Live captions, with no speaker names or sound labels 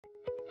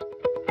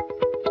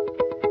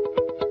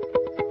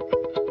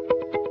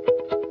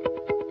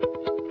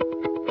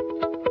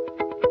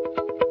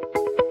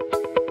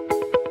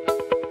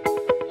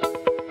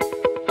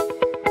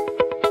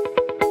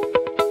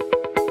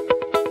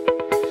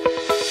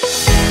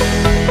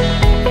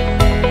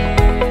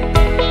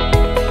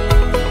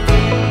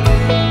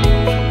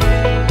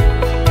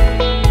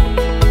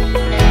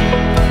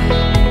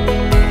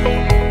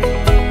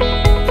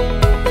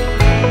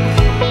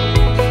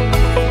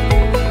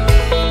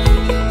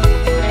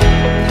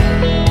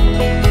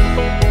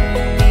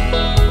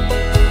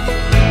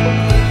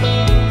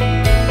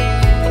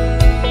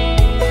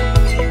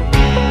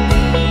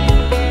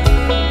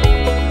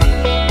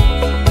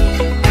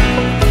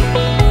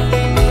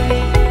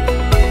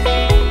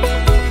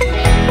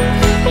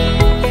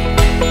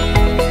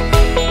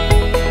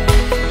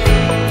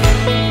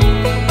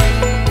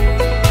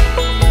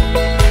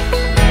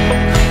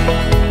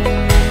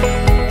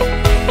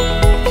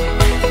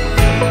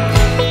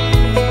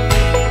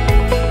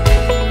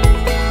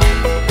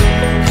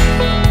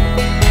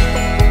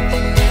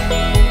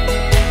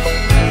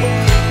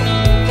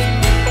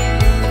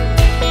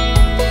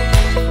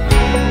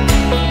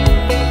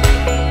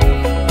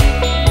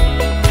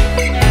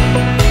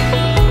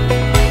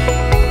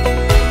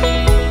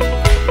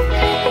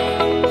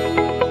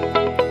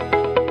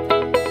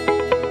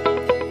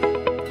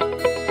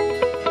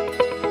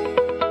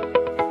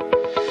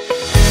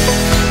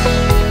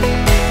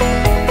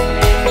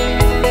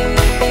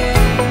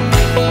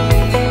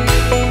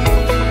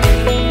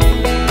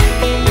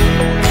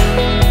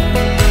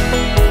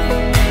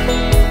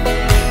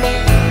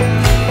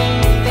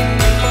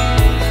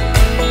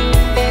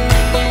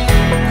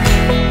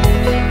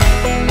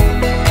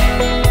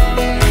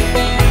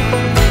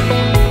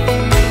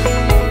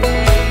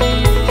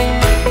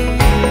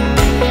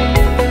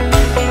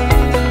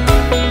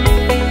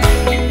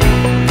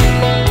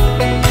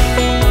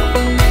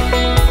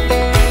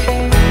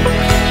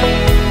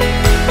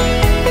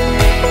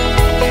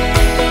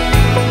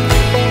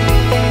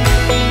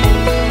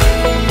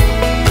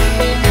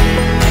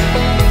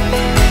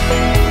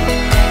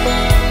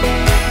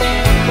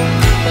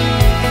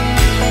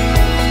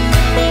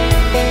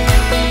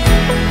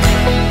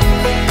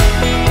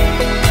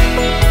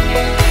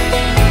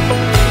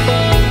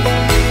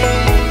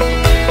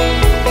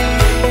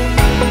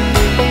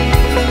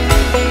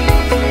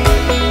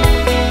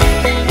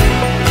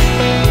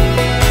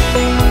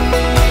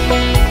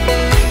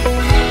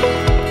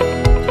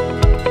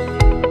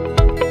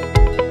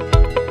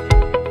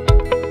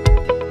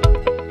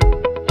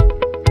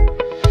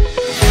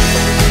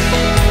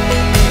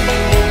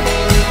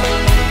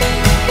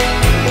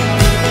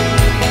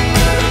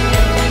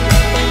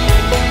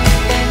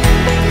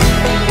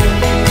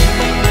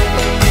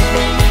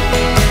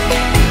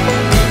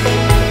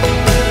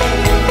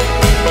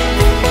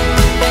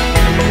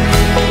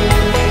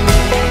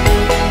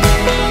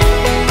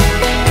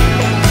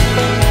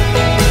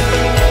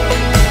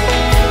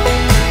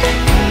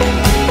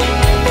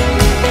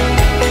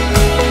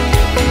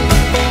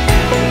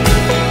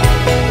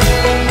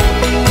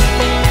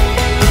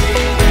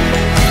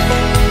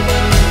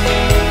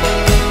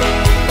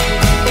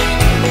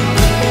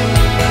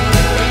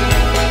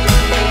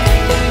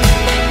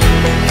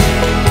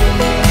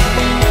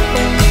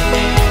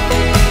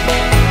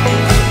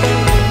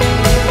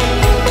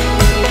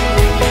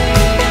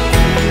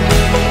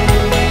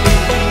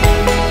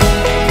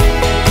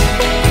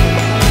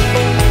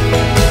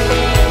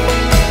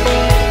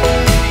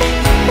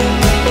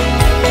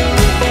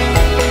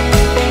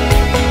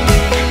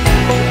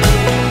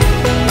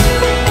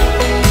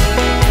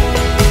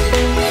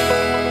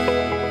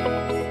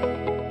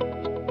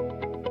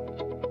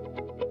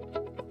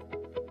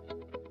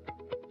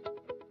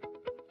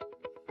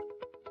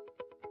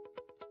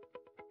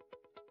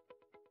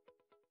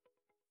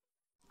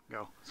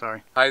Go.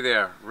 Sorry. Hi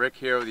there, Rick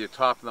here with your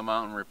Top of the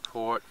Mountain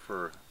report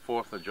for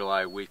 4th of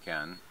July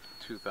weekend,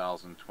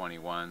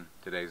 2021.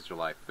 Today's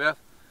July 5th.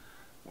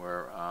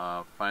 We're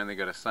finally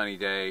got a sunny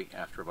day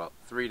after about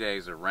 3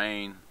 days of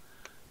rain,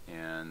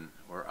 and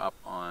we're up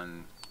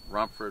on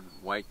Rumford,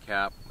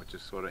 Whitecap, which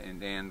is sort of in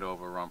the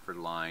Andover Rumford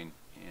line,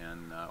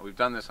 and we've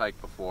done this hike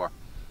before,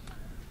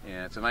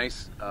 and it's a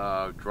nice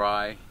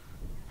dry,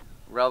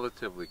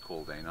 relatively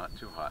cool day, not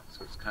too hot,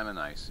 so it's kind of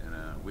nice, and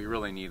we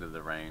really needed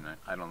the rain.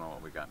 I don't know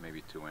what we got,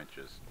 maybe 2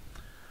 inches.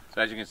 So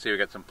as you can see, we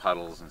got some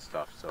puddles and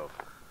stuff, so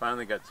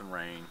finally got some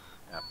rain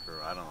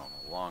after, I don't know,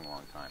 a long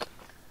time.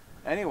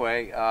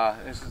 Anyway,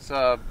 this is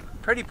a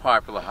pretty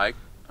popular hike.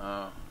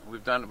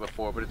 We've done it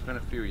before, but it's been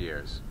a few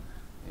years,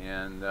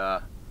 and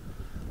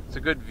it's a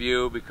good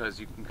view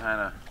because you can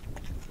kind of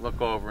look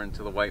over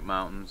into the White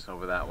Mountains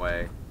over that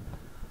way. You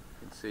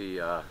can see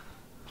I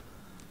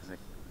think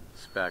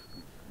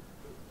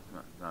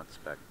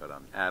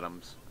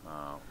Adams,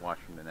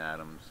 Washington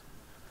Adams,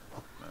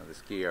 the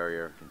ski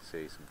area. You can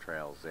see some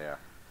trails there.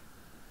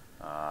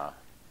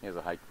 Here's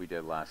a hike we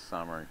did last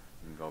summer.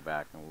 You can go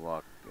back and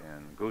look,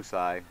 and Goose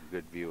Eye,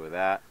 good view of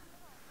that.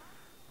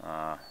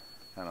 Kind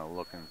of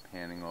looking,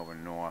 panning over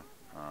north,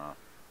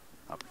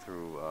 up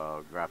through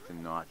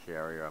Grafton Notch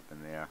area up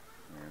in there,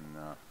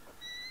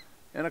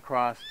 and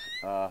across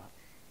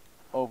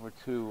over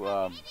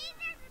to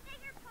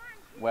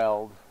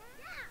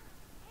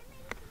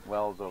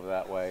Wells over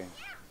that way,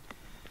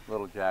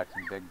 Little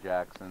Jackson, Big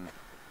Jackson.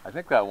 I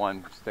think that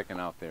one sticking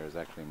out there is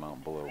actually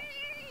Mount Blue.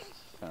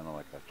 It's kind of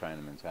like a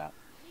Chinaman's hat.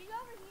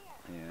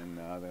 And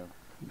they're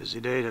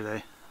Busy day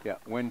today. yeah,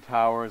 wind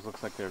towers.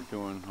 Looks like they're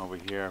doing over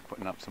here,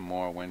 putting up some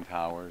more wind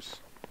towers.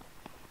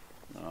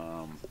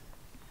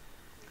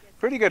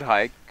 Pretty good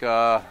hike.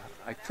 I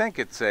think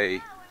it's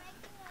like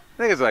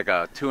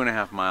a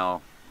 2.5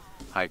 mile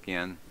hike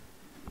in,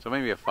 so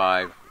maybe a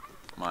 5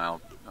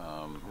 mile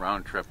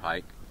round trip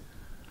hike.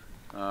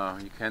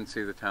 You can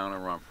see the town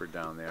of Rumford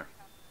down there,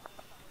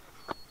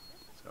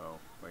 so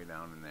way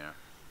down in there,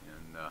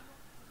 and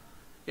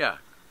yeah,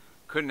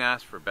 couldn't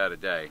ask for a better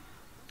day.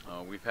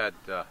 We've had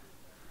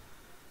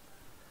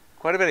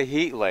quite a bit of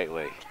heat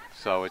lately,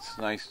 so it's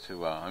nice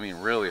to, I mean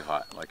really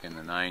hot, like in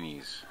the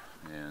 90s,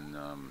 and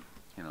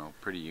you know,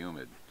 pretty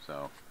humid,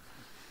 so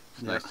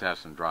it's nice to have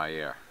some dry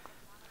air.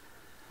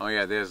 Oh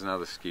yeah, there's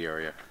another ski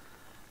area.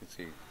 You can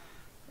see,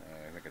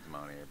 I think it's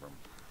Mount Abram.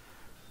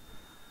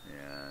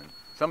 And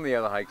some of the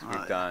other hikes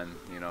we've done,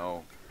 you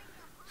know,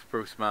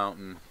 Spruce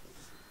Mountain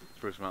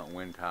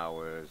Wind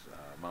Towers,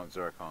 Mount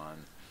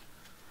Zircon.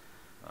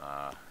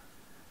 You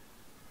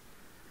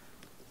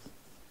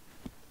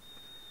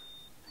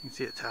can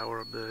see a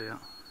tower up there, yeah.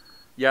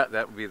 Yeah,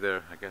 that would be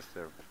their, I guess,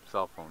 their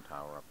cell phone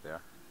tower up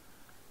there.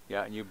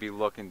 Yeah, and you'd be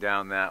looking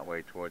down that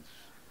way towards,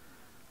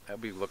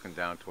 that'd be looking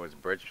down towards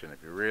Bridgeton.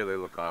 If you really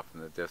look off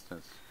in the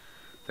distance,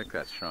 I think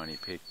that's Shawnee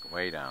Peak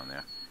way down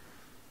there.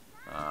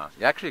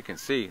 You actually can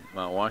see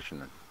Mount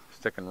Washington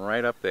sticking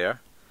right up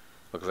there.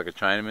 Looks like a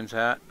Chinaman's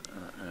hat,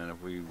 and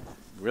if we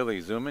really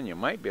zoom in, you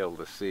might be able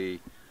to see,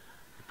 you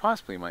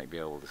possibly might be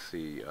able to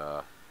see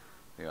the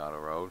auto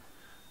road.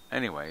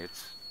 Anyway,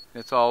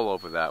 it's all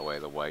over that way,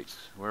 the Whites.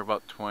 We're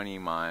about 20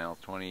 miles,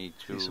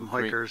 22, see some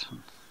hikers.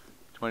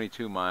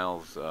 22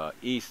 miles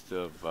east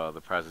of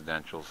the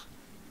Presidentials.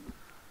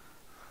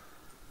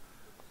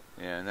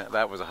 And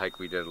that was a hike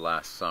we did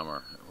last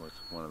summer. It was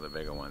one of the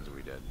bigger ones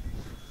we did.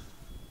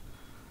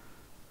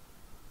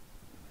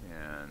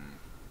 And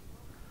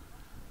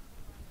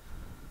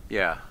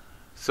yeah,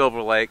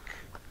 Silver Lake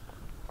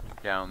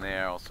down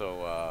there,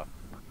 also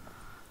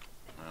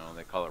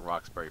they call it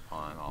Roxbury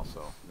Pond,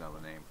 also another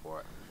name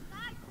for it.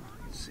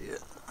 See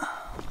it.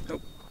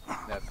 Nope.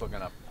 That's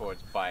looking up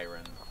towards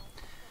Byron.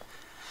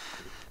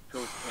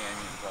 Goose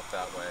Canyon's up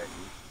that way.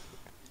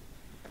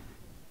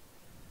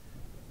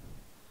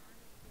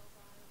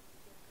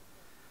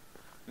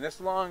 And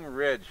this long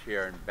ridge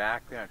here and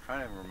back there, I'm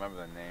trying to remember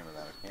the name of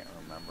that, I can't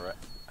remember it.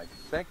 I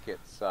think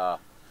it's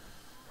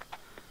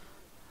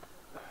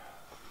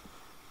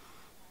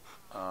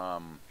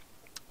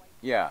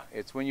yeah,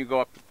 it's when you go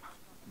up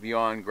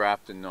beyond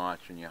Grafton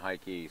Notch and you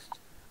hike east.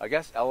 I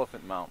guess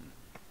Elephant Mountain.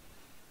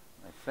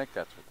 I think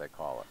that's what they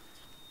call it.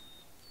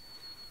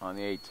 On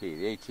the AT.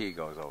 The AT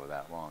goes over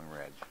that long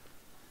ridge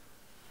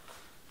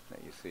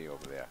that you see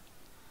over there.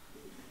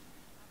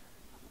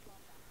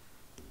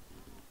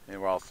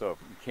 And we're also,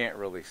 you can't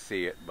really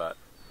see it, but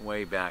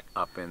way back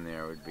up in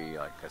there would be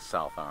like a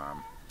south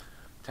arm.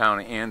 Town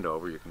of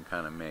Andover you can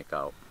kind of make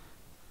out.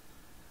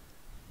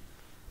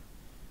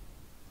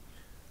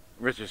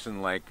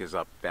 Richardson Lake is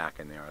up back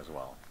in there as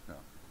well. No,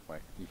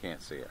 wait, you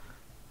can't see it.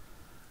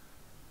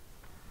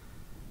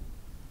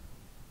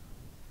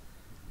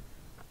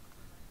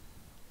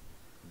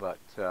 But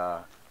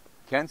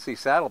can see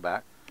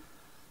Saddleback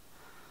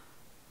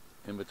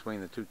in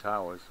between the two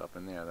towers up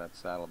in there. That's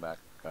Saddleback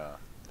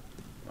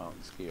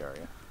mountain ski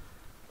area.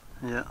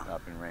 Yeah.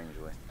 Up in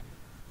Rangeley.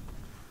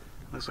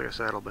 Looks like a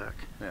Saddleback.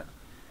 Yeah.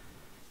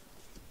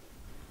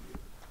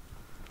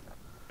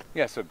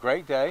 Yeah, so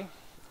great day.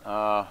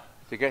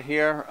 To get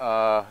here,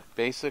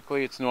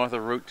 basically it's north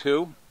of Route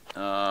 2.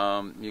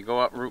 You go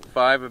up Route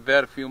 5 a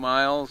bit, a few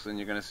miles, and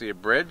you're going to see a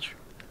bridge.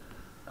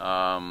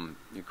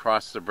 You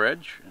cross the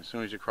bridge. As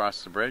soon as you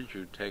cross the bridge,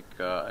 you take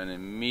an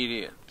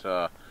immediate,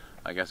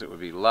 I guess it would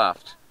be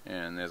left,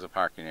 and there's a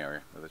parking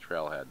area with a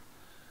trailhead.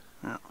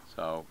 Yeah.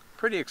 So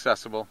pretty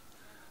accessible.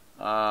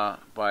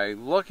 By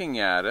looking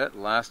at it,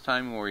 last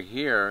time we were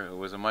here, it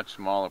was a much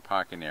smaller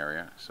parking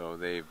area, so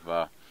they've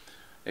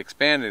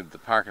expanded the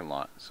parking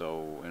lot.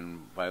 So,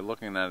 and by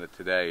looking at it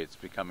today, it's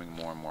becoming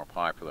more and more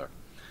popular.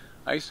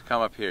 I used to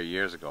come up here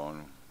years ago,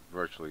 and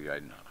virtually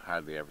I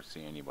hardly ever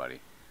see anybody.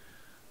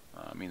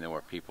 I mean, there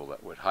were people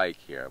that would hike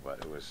here, but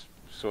it was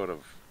sort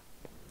of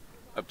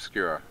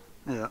obscure.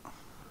 Yeah.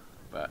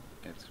 But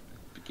it's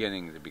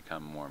beginning to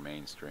become more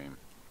mainstream.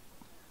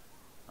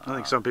 I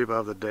think some people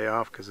have the day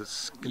off because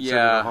it's considered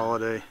a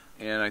holiday.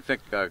 And I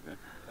think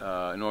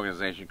an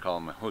organization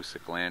called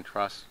Mahoosic Land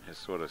Trust has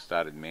sort of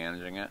started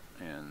managing it,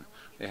 and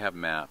they have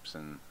maps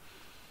and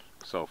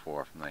so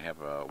forth, and they have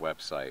a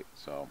website.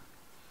 So,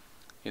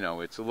 you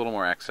know, it's a little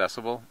more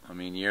accessible. I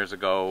mean, years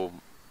ago,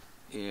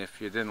 if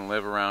you didn't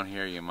live around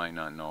here, you might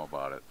not know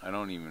about it. I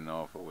don't even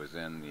know if it was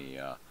in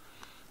the,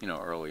 you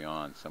know, early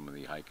on, some of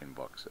the hiking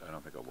books. I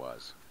don't think it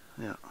was.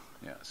 Yeah.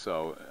 Yeah.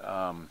 So,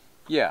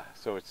 yeah.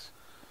 So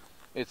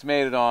it's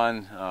made it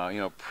on, you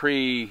know,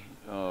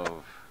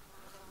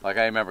 like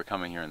I remember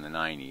coming here in the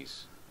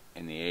 90s,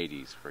 in the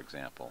 80s, for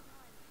example.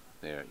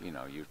 There, you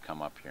know, you'd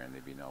come up here and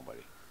there'd be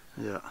nobody.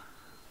 Yeah.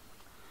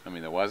 I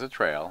mean, there was a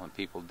trail and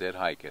people did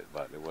hike it,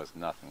 but it was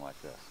nothing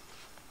like this.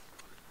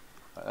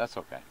 But that's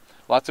okay.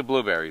 Lots of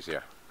blueberries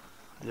here.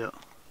 Yeah.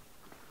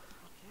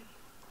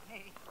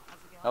 Hey, how's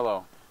it going? Hello.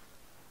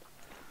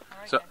 All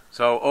right,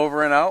 So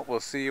over and out. We'll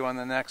see you on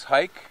the next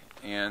hike,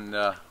 and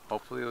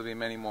hopefully there'll be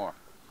many more.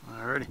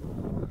 Alrighty.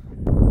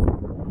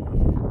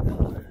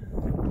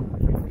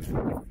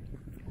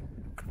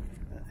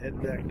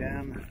 Head back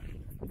down.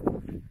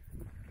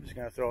 Just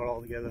gonna throw it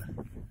all together.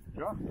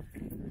 Sure.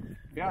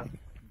 Yeah.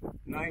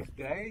 Nice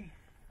day.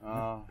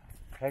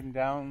 Heading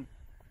down,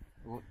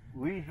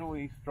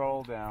 leisurely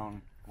stroll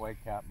down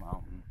Whitecap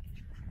Mountain.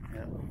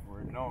 Yeah.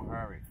 We're in no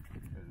hurry.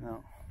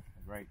 No.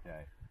 It's a great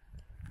day.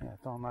 Yeah,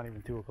 it's all not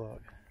even 2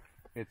 o'clock.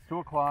 It's 2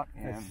 o'clock,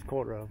 and It's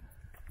quarter of.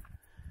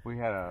 we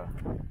had a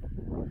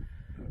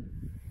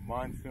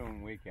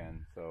monsoon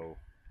weekend, so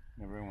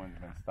everyone's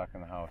been stuck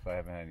in the house. I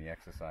haven't had any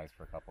exercise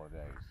for a couple of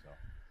days, so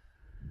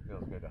it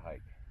feels good to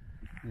hike.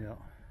 Yeah.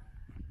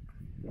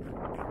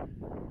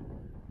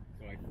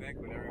 So I think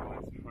what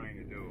everyone's trying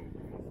to do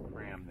is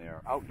cram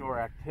their outdoor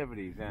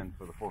activities in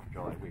for the 4th of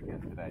July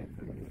weekend today,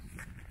 because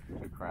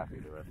it's too crappy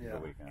the rest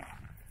of the weekend.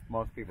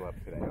 Most people have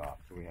today off,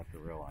 so we have to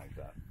realize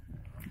that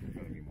there's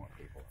going to be more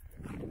people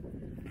up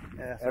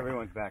there. Yeah. So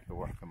Everyone's back to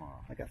work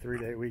tomorrow. like a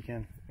 3-day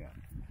weekend. Yeah.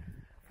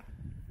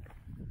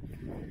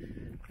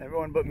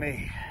 Everyone but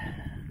me.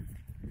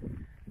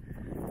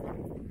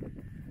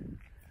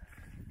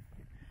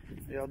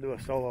 Yeah, I'll do a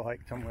solo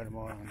hike somewhere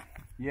tomorrow.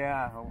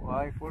 Yeah, well,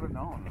 I would have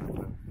known.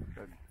 I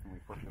said, can we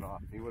push it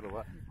off? He would have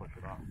let me push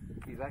it off.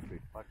 He's actually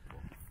flexible.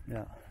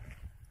 Yeah.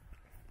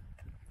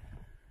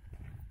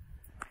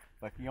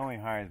 Like, he only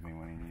hires me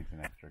when he needs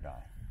an extra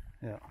guy.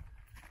 Yeah.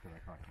 Because I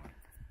cost money.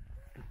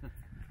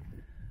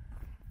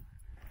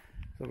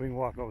 So we can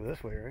walk over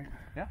this way, right?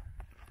 Yeah.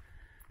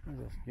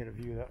 Let's get a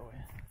view that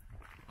way.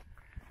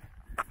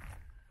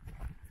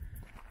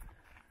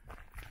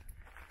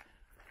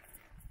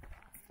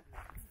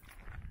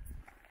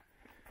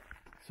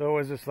 So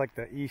is this like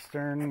the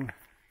eastern?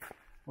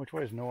 Which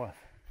way is north?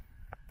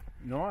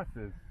 North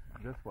is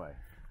this way.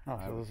 Oh,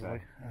 so this is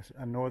like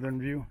a northern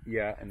view?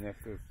 Yeah, and this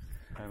is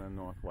kind of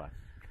northwest.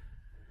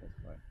 This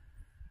way.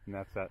 And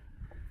that's that,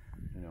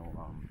 you know,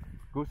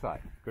 Goose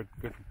Eye. Good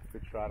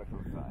shot of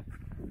Goose Eye.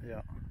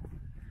 Yeah.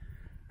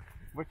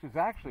 Which is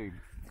actually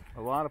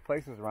a lot of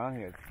places around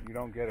here. You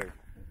don't get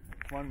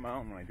one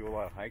mountain. When I do a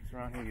lot of hikes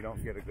around here, you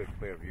don't get a good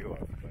clear view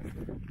of it.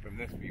 But from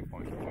this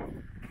viewpoint, you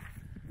do.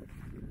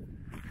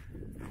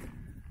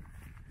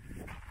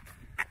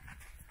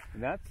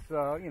 And that's,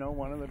 you know,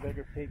 one of the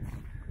bigger peaks.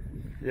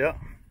 Yeah.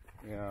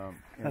 Yeah.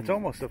 That's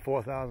almost a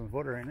 4,000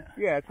 footer, ain't it?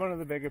 Yeah, it's one of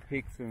the bigger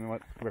peaks in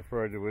what's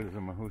referred to as the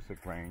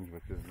Mahoosic Range,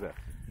 which is this.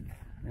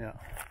 Yeah.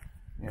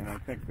 And I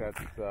think that's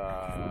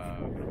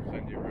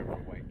Sunday River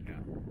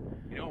Whitecap.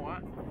 You know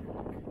what?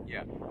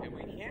 Yeah, and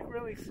we can't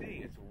really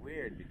see. It's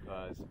weird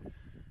because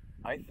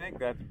I think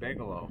that's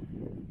Bigelow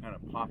kind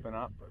of popping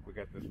up, but we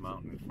got this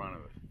mountain in front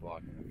of us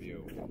blocking the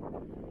view.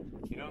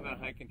 You know that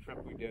hiking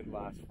trip we did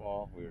last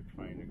fall? We were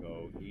trying to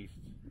go east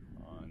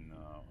on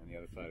the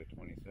other side of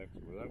 26.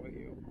 Was that with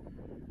you?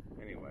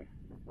 Anyway,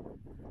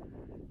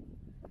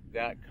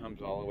 that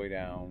comes all the way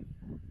down,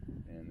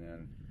 and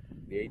then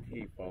the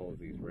AT follows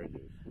these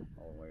ridges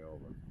all the way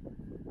over.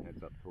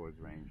 Heads up towards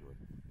Rangeley.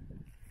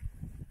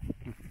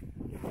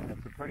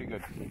 It's a pretty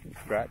good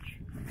stretch.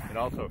 And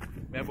also,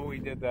 remember we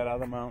did that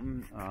other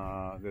mountain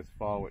this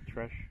fall with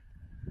Trish?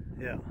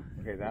 Yeah.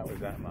 Okay, that was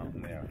that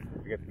mountain there. I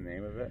forget the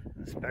name of it.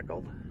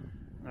 Speckled.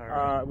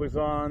 It was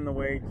on the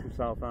way to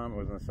South Arm. It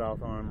was on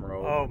South Arm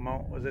Road. Oh,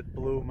 was it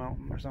Blue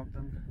Mountain or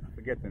something? I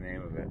forget the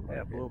name of it.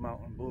 Yeah, Blue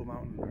Mountain. Or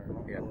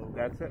Mountain yeah, Blue.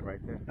 That's it right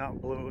there.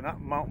 Not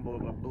Mountain Blue,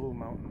 but Blue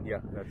Mountain.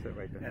 Yeah, that's it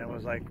right there. And it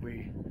was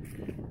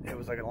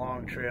like a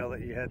long trail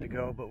that you had to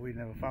go, but we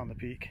never found the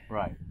peak.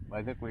 Right.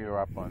 I think we were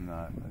up on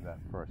that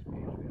first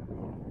peak there.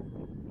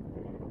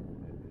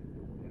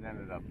 It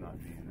ended up not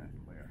being that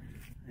clear.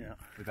 Yeah.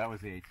 But that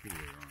was the AT we were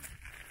on.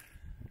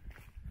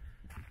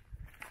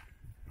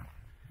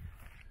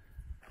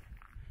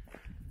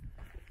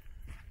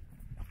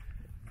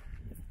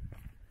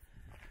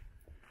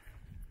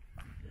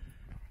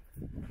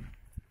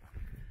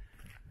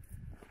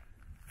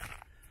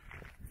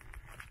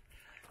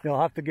 You'll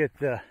have to get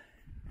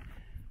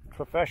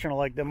professional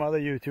like them other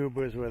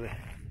YouTubers where they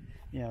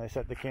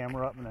set the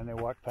camera up and then they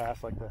walk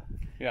past like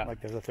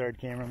there's a third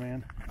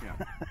cameraman. Yeah.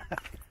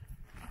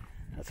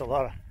 That's a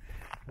lot of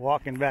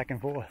walking back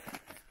and forth.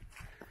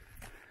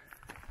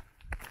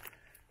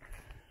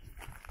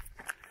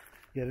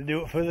 You gotta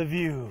do it for the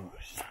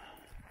views.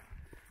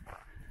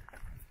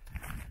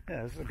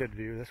 Yeah, this is a good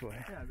view this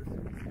way. Yeah, this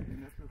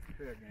is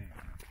fair game.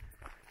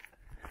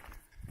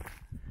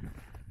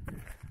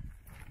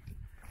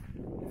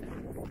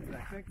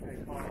 I think they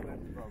call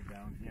this road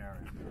down here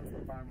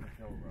Farmers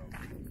Hill Road.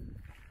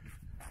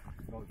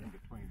 It goes in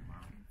between the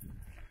mountains.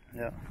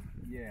 Yeah.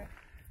 Yeah.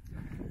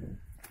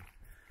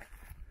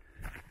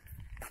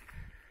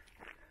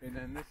 And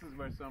then this is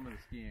where some of the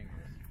skiing is.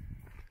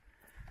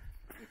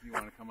 If you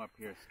want to come up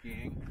here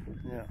skiing.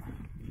 Yeah.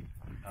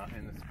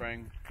 In the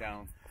spring,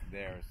 down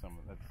there is some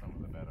of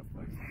the better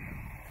places.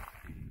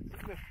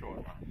 It's just short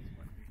runs,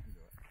 but you can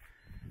do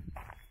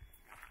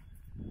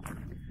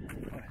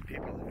it.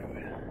 People that do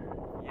it.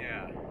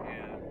 Yeah,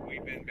 and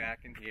we've been back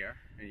in here,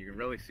 and you can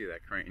really see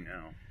that crane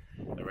now,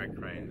 the red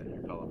crane that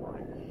you're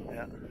coloring.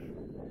 Yeah.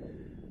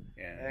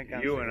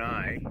 And you and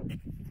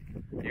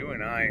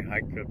I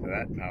hiked up to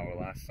that tower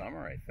last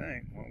summer, I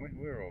think.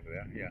 We were over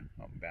there, yeah,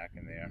 up back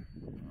in there.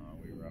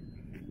 We were up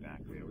and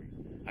back there. We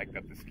hiked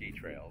up the ski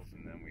trails,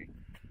 and then we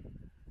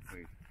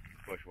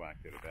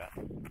bushwhacked it a bit.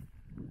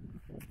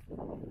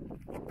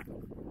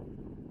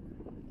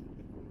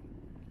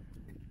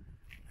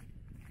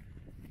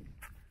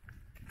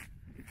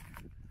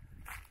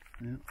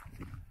 Yeah.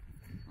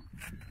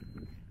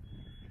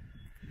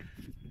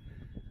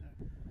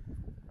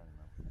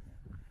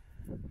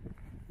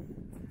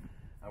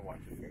 I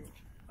watched it too.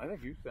 I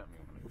think you sent me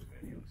one of those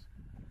videos.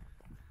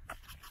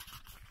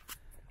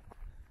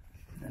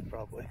 Yeah,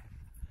 probably.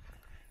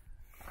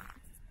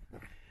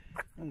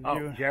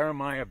 Oh,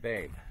 Jeremiah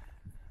Babe.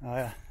 Oh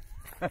yeah.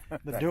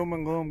 The doom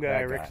and gloom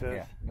guy, Rick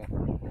says. Yeah.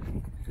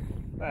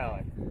 Well,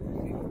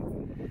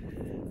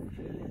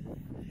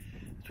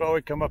 that's why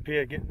we come up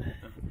here,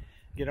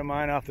 get a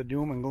mind off the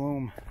doom and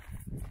gloom.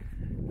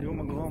 Doom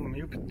and gloom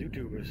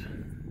YouTubers.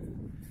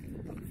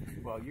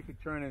 Well, you could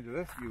turn into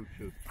this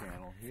YouTube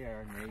channel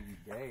here, Navy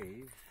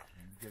Dave,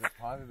 and get a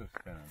positive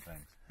spin on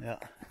things. Yeah.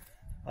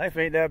 Life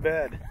ain't that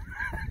bad.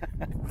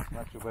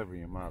 Not you live with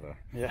your mother.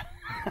 Yeah.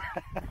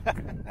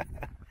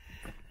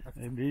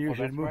 Maybe you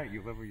should that's move. right,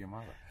 you live with your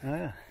mother. Oh,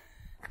 yeah.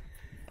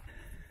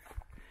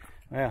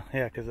 Well,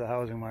 yeah, because the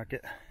housing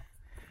market.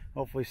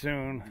 Hopefully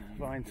soon,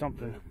 find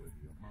something. Live with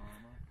your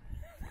mama.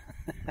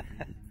 You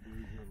can do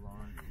your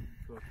laundry,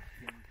 cook,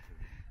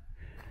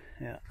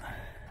 Yeah.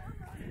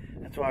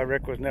 That's why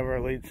Rick was never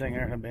a lead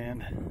singer in a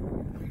band.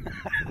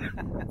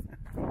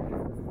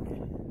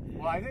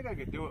 Well, I think I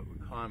could do it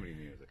with comedy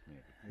music,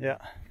 maybe. Yeah.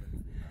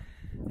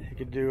 You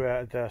could do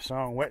the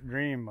song Wet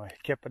Dream by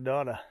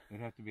Kippadota.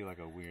 It'd have to be like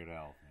a Weird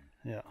Al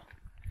thing. Yeah.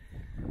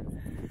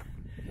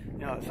 You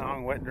know that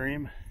song Wet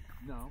Dream?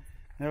 No.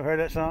 Never heard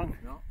that song?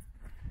 No.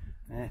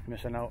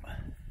 Missing out. What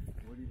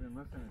have you been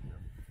listening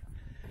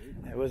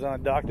to? It was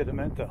on Dr.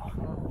 Demento.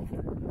 Oh.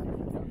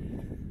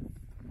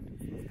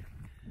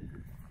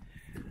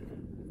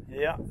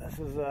 Yeah, this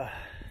is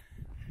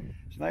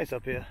it's nice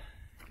up here.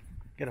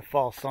 Get a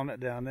false summit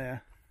down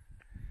there.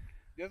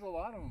 There's a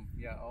lot of them,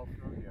 yeah, all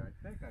through here. I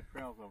think that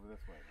trail's over this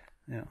way.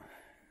 Yeah.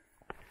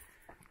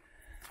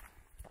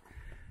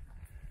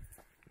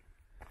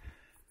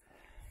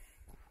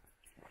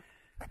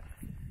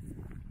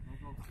 Don't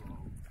go slow.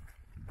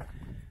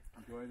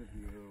 Enjoy the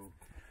view.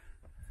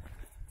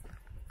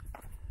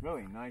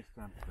 Really nice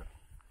temperature.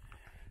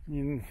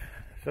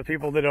 For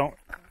people that don't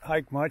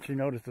hike much, you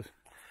notice the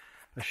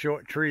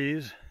short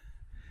trees.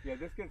 Yeah,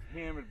 this gets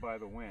hammered by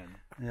the wind.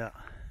 Yeah.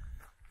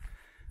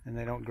 And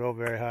they don't grow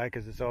very high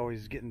because it's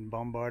always getting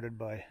bombarded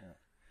by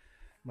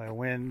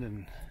wind.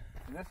 And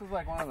this is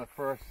like one of the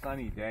first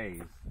sunny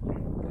days. This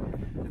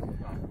is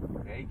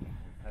not baking.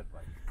 We've had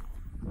like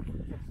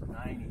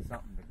 90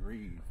 something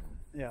degrees.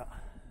 Yeah.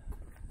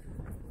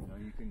 You know,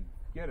 you can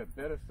get a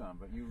bit of sun,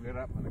 but you get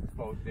up in an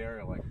exposed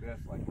area like this,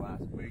 like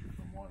last week,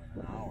 for more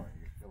than an hour,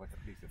 you feel like a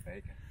piece of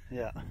bacon.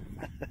 Yeah.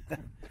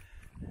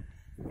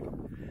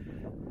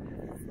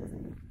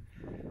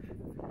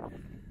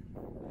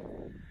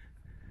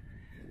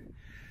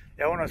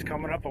 Yeah, when I was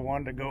coming up, I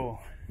wanted to go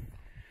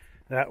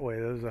that way.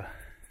 There's a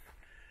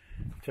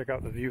Check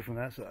out the view from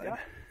that side. Yeah.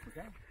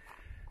 Okay.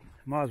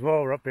 Might as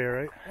well, we're up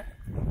here, right? Yeah.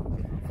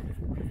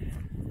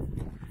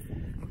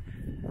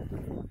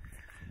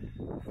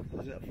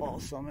 There's that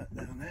false summit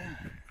down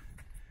there.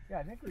 Yeah,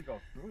 I think we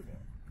go through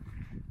there.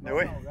 Do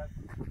we? No, that's...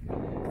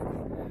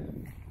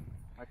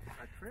 I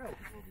trailed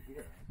over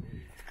here.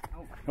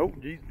 Oh,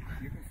 geez.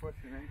 You can push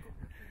an ankle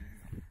here.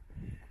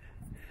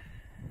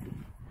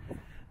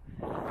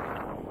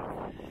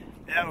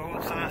 Yeah, we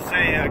want to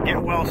say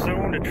get well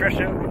soon to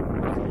Tricia.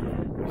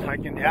 Was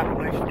hiking the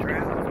Appalachian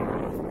Trail.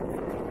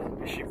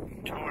 She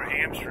tore her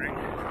hamstring. I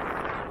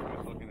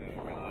was looking at it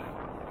right now.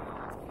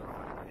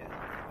 Yeah.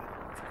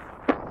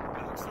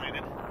 I'm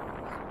excited.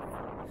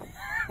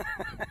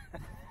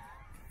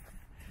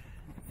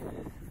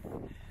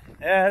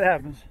 Yeah, it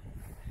happens.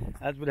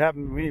 That's what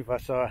happened to me if I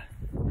saw a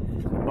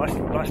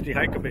busty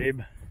hiker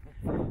babe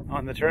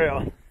on the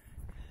trail.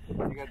 You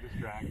got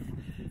distracted.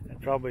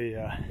 I'd probably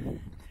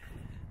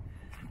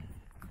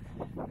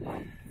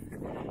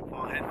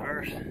fall head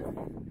first.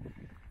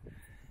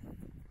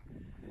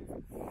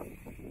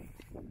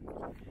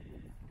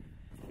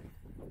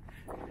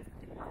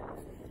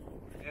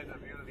 There's a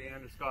view of the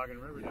Androscoggin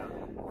River down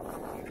there.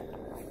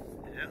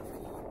 Yeah.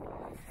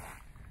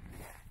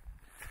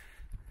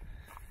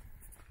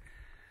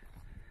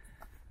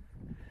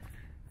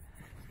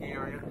 Ski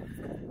area.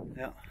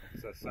 Yeah.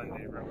 It's a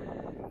Sunday river.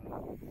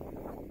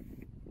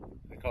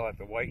 They call it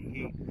the White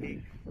Heat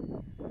Peak.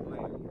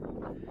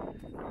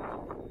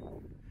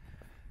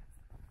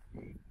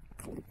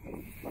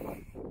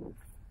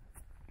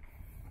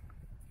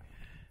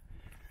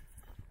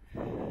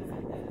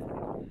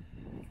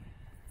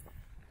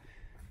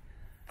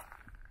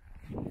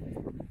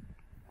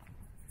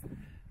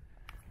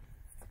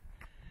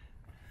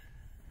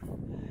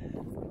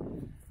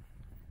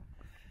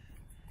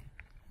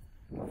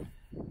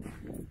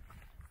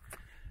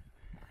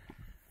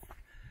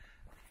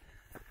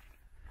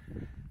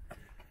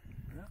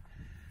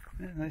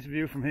 Yeah, nice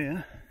view from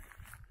here.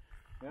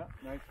 Yeah,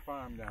 nice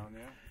farm down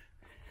there.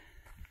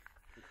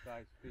 Good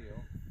sized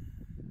field.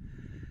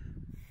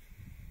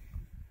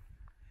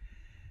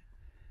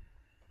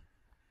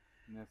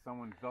 And then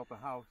someone built a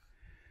house.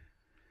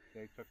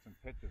 They took some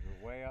pictures.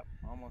 We're way up,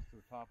 almost to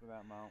the top of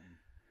that mountain.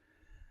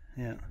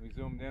 Yeah. We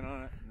zoomed in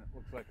on it, and it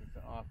looks like it's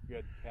an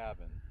off-grid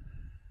cabin.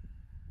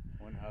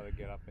 Wonder how they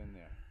get up in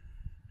there.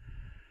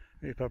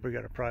 They probably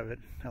got a private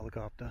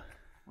helicopter.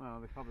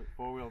 Well, they probably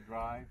four-wheel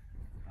drive,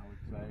 I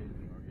would say,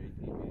 or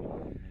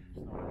ATV, maybe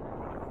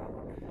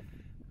snowmobile.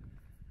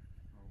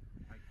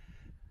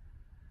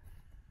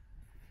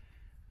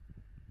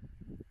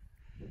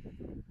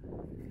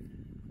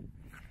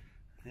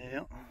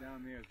 Yeah. Down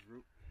there is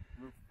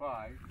Route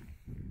 5.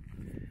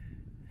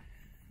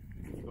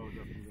 It goes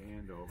up to the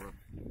Andover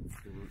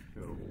to Route 2.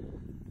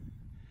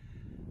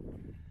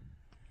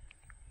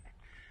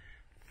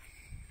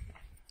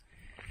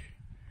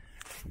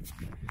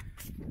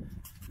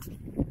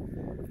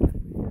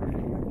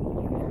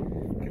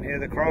 You can hear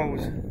the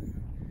crows,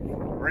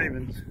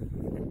 ravens.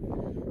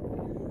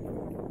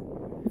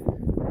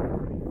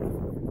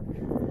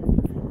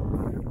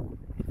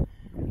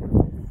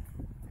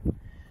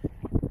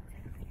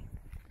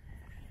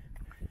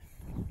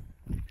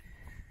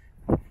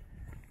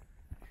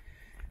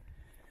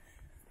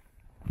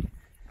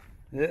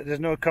 There's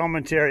no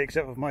commentary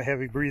except for my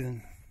heavy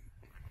breathing.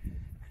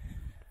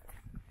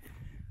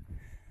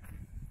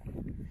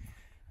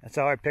 That's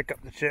how I pick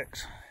up the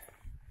chicks.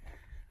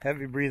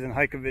 Heavy breathing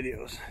hiker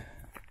videos.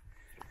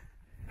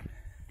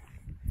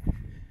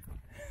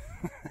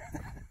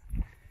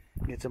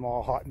 Gets them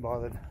all hot and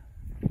bothered.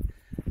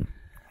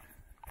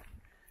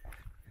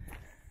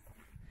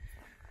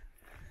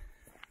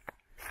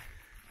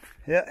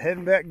 Yeah,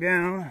 heading back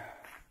down.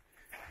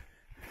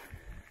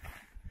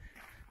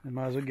 I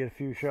might as well get a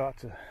few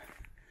shots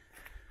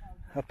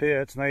up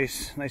here. It's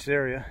nice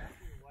area.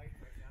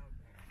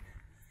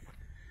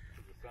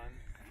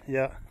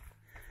 Yeah.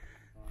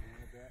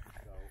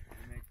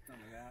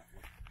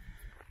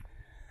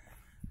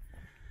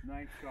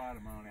 Nice shot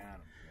of Mount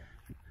Adams.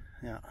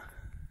 Yeah.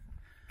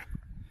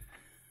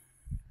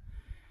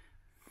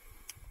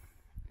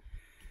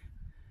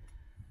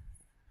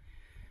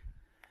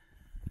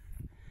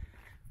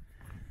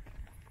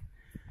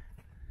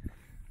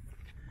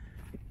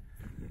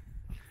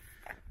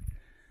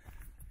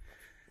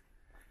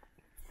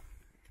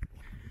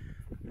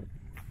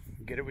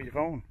 Get it with your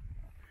phone.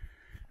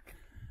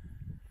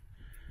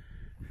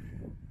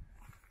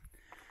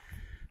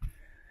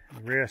 A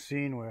rare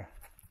scene where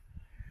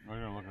We're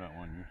gonna look at that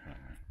one you sent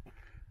me.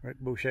 Rick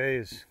Boucher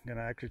is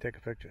gonna actually take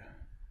a picture.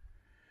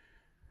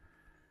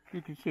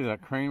 You can see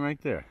that crane right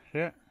there. See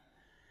it?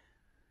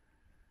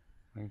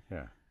 Right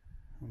there.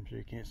 I'm sure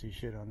you can't see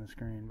shit on the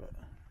screen, but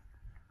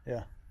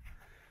yeah.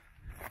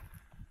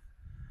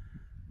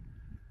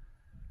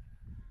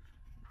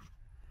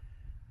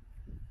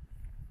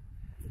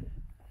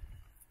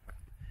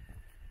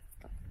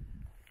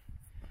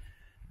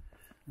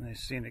 Nice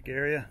scenic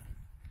area.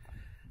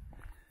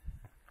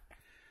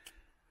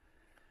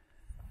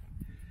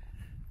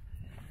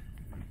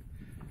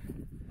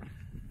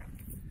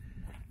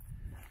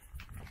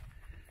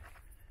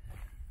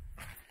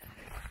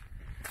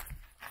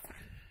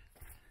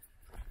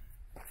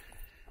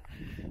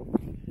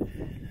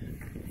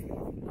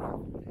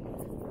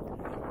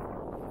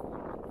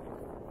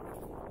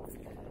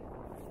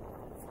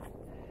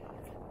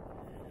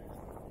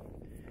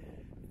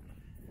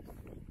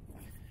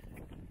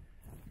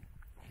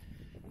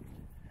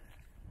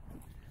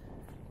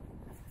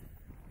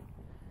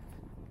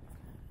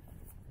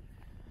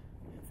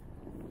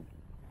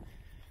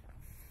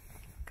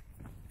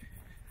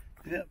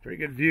 Yeah, pretty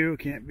good view.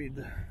 Can't beat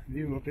the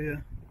view up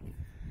here.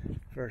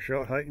 For a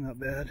short hike, not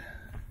bad.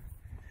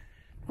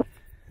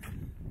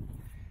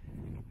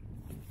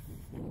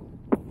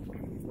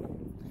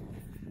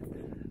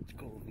 It's a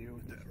cool view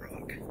with that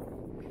rock.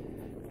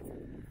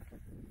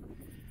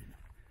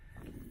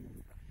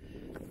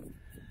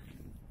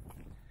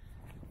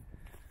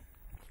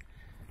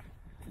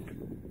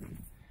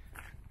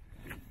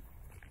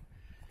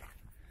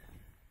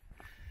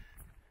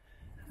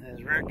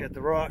 There's Rick at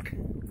the rock.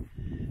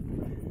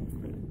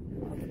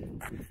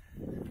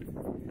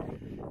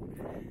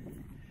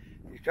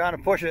 He's trying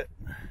to push it.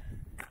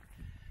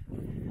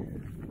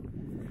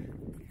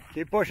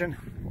 Keep pushing.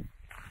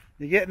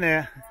 You're getting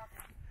there.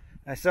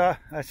 I saw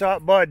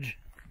it budge.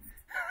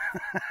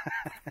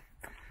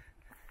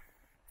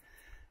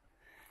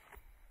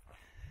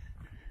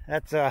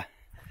 That's a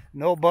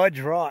no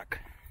budge rock.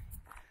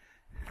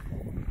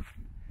 Looks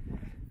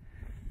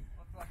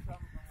like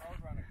something from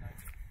Roadrunner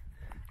country.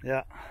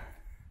 Yeah.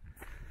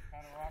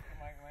 Kind of rock that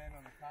might land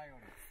on the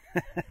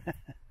coyote.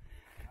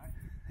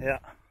 Yeah.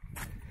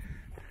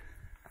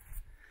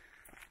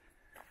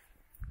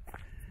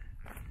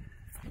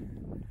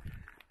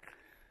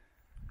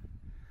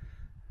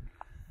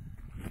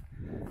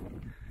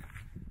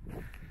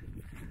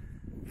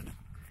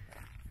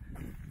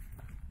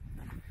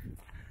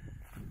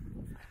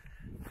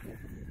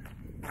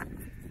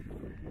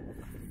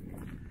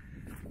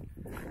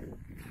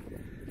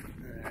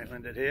 Alright,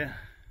 landed here.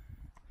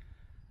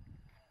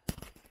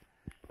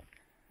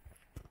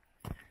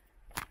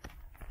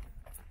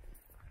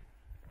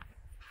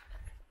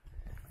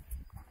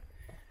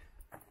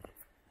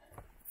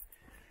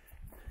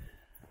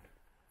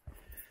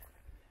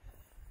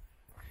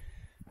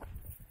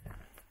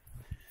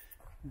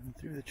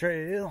 Through the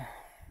trail,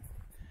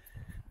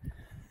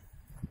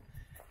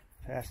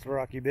 past the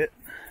rocky bit.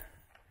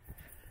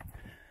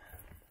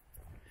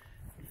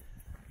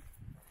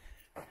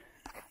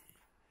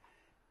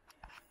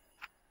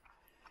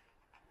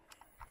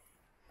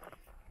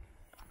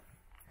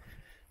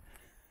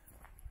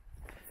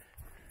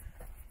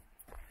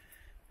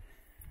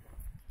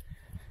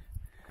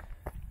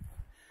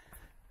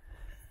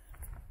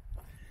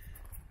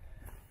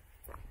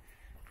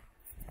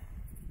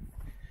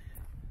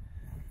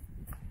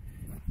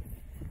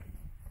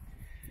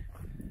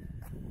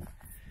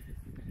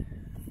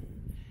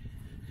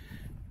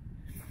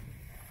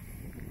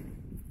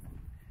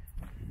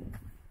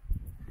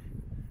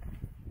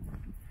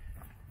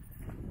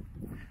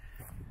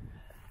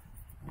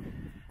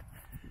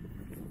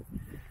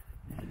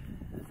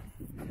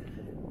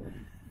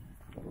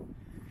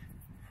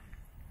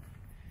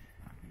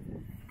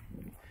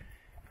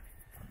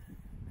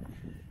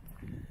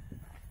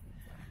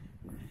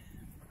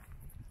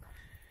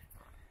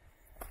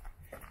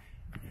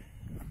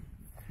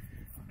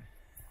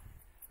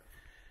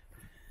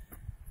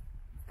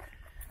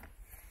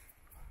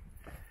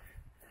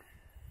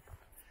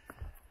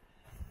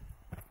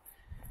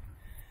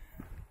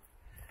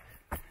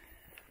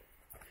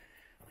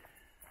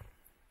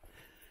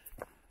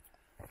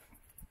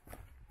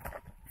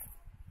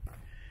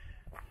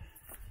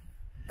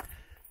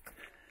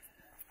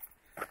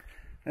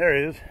 There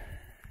he is.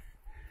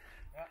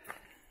 Yeah.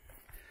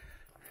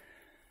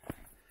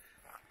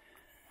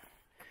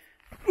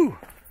 Ooh.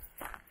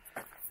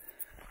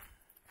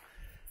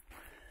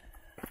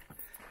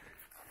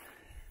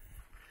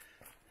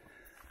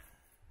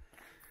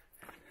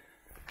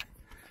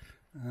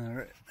 All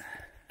right.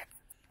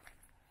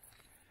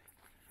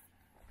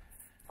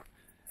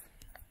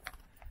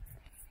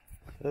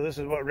 So this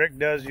is what Rick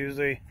does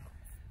usually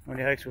when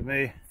he hikes with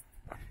me.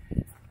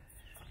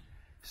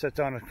 Sits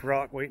on a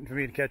rock waiting for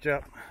me to catch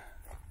up.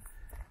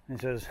 And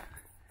he says,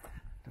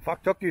 "The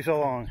fuck took you so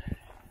long?"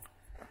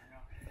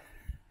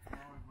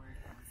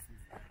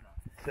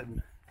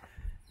 Said,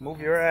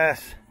 "Move your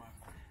ass.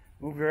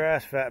 Move your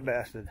ass, fat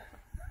bastard."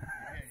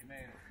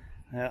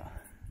 Yeah.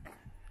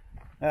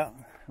 Yeah.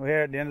 We're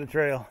here at the end of the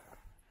trail.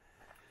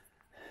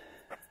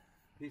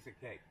 Piece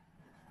of cake.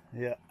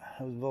 Yeah.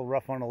 It was a little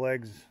rough on the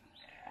legs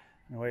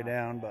on the way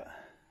down, but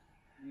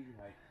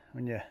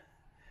when you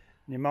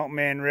mountain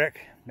man Rick,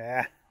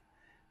 nah.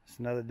 It's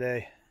another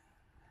day.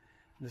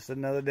 Just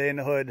another day in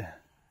the hood.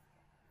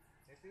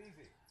 It's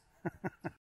easy.